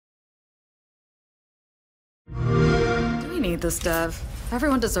need this, Dev.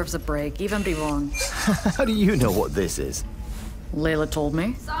 Everyone deserves a break, even Bribon. How do you know what this is? Layla told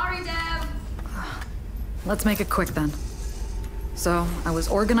me. Sorry, Dev. Let's make it quick then. So, I was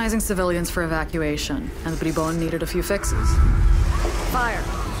organizing civilians for evacuation, and Bribon needed a few fixes. Fire.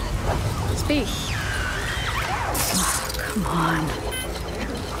 Speak. Oh, come on.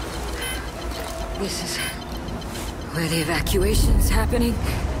 This is where the evacuation's happening.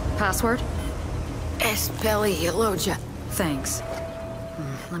 Password? Espelioja. Thanks.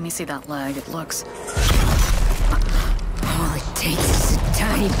 Let me see that leg. It looks... All it takes is a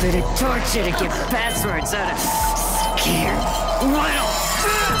tiny bit of torture to get passwords out of scared little...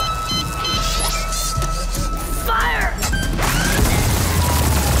 Fire!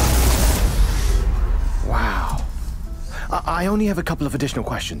 Wow. I only have a couple of additional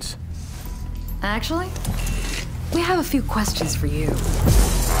questions. Actually, we have a few questions for you.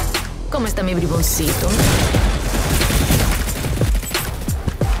 ¿Cómo está mi briboncito?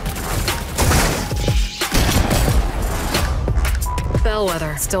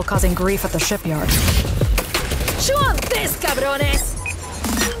 Bellwether, still causing grief at the shipyard. Chew on this, cabrones!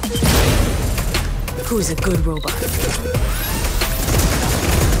 Who's a good robot?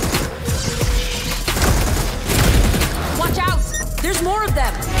 Watch out! There's more of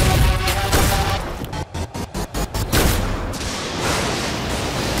them!